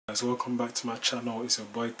Guys, welcome back to my channel. It's your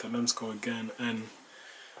boy Talemsko again, and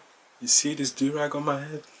you see this durag on my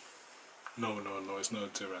head? No, it's not a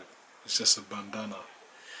durag. It's just a bandana.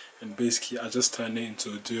 And basically I just turned it into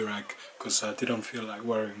a durag because I didn't feel like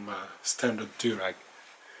wearing my standard durag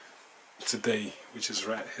today, which is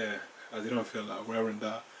right here. I didn't feel like wearing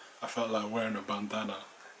that. I felt like wearing a bandana,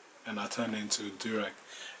 and I turned it into a durag.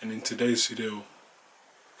 And in today's video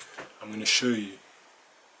I'm going to show you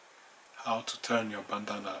how to turn your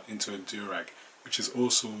bandana into a durag, which is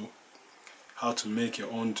also how to make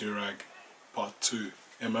your own durag part 2.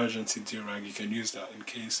 Emergency durag. You can use that in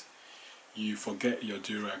case you forget your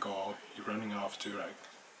durag or you're running out of durag.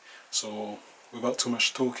 So without too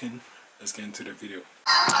much talking, let's get into the video.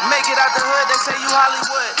 Make it out the hood, they say you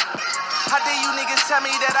Hollywood. How dare you niggas tell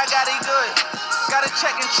me that I got it good? Gotta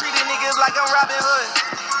check and treat it niggas like I'm Robin Hood.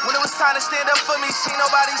 When it was time to stand up for me, see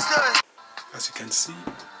nobody stood. As you can see,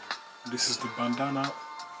 this is the bandana.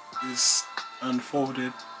 It's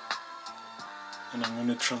unfolded, and I'm going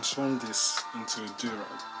to transform this into a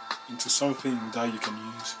durag, into something that you can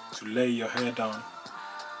use to lay your hair down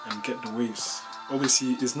and get the waves.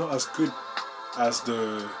 Obviously it's not as good as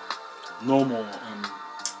the normal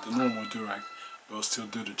durag, but it'll still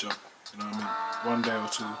do the job, you know what I mean? One day or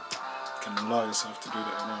two you can allow yourself to do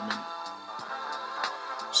that, you know what I mean?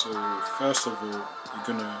 So first of all you're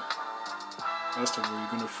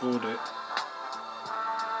gonna fold it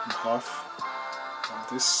in half like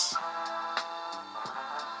this,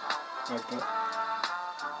 like that.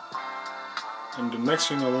 And the next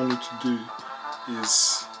thing I want you to do is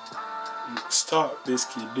start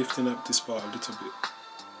basically lifting up this part a little bit,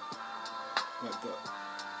 like that.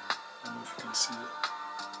 I don't know if you can see it.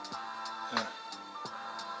 Yeah.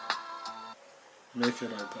 Make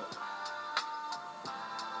it like that.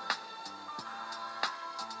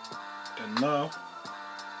 Then now,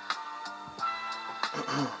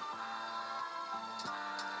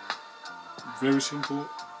 very simple,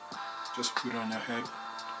 just put it on your head.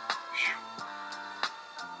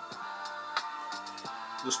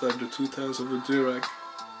 Just like the two tails of a durag.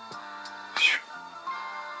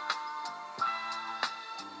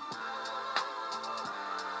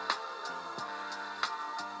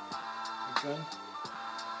 Again.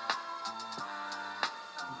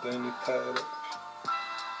 Then you tie it up.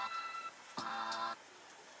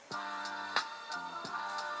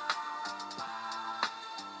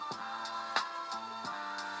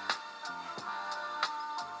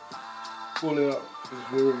 Pull it up is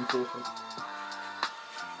very important.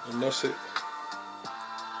 And that's it.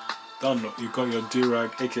 Done. You got your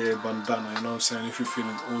durag, aka bandana, you know what I'm saying? If you're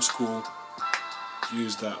feeling old school,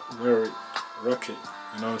 use that, wear it, rock it,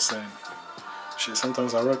 you know what I'm saying? Shit,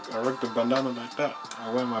 sometimes I rock the bandana like that.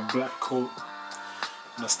 I wear my black coat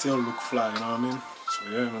and I still look fly, you know what I mean? So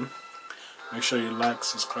yeah, man. Make sure you like,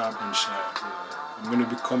 subscribe and share. Yeah. I'm gonna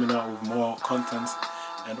be coming out with more content,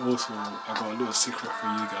 and also I got a little secret for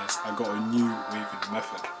you guys. I got a new waving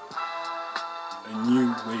method. A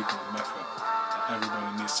new waving method that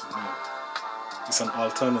everybody needs to know. It's an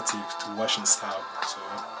alternative to washing style. So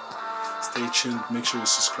stay tuned, make sure you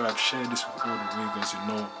subscribe, share this with all the wavers you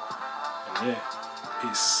know. And yeah,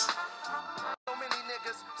 peace. So many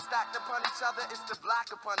niggas stacked upon each other, it's the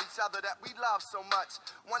black upon each other that we love so much.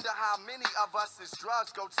 Wonder how many of us as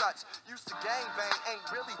drugs go touch. Used to gang bang, ain't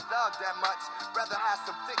really thug that much. Rather have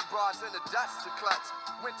some thick bras and a dust to clutch.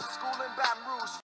 Went to school in Baton Rouge.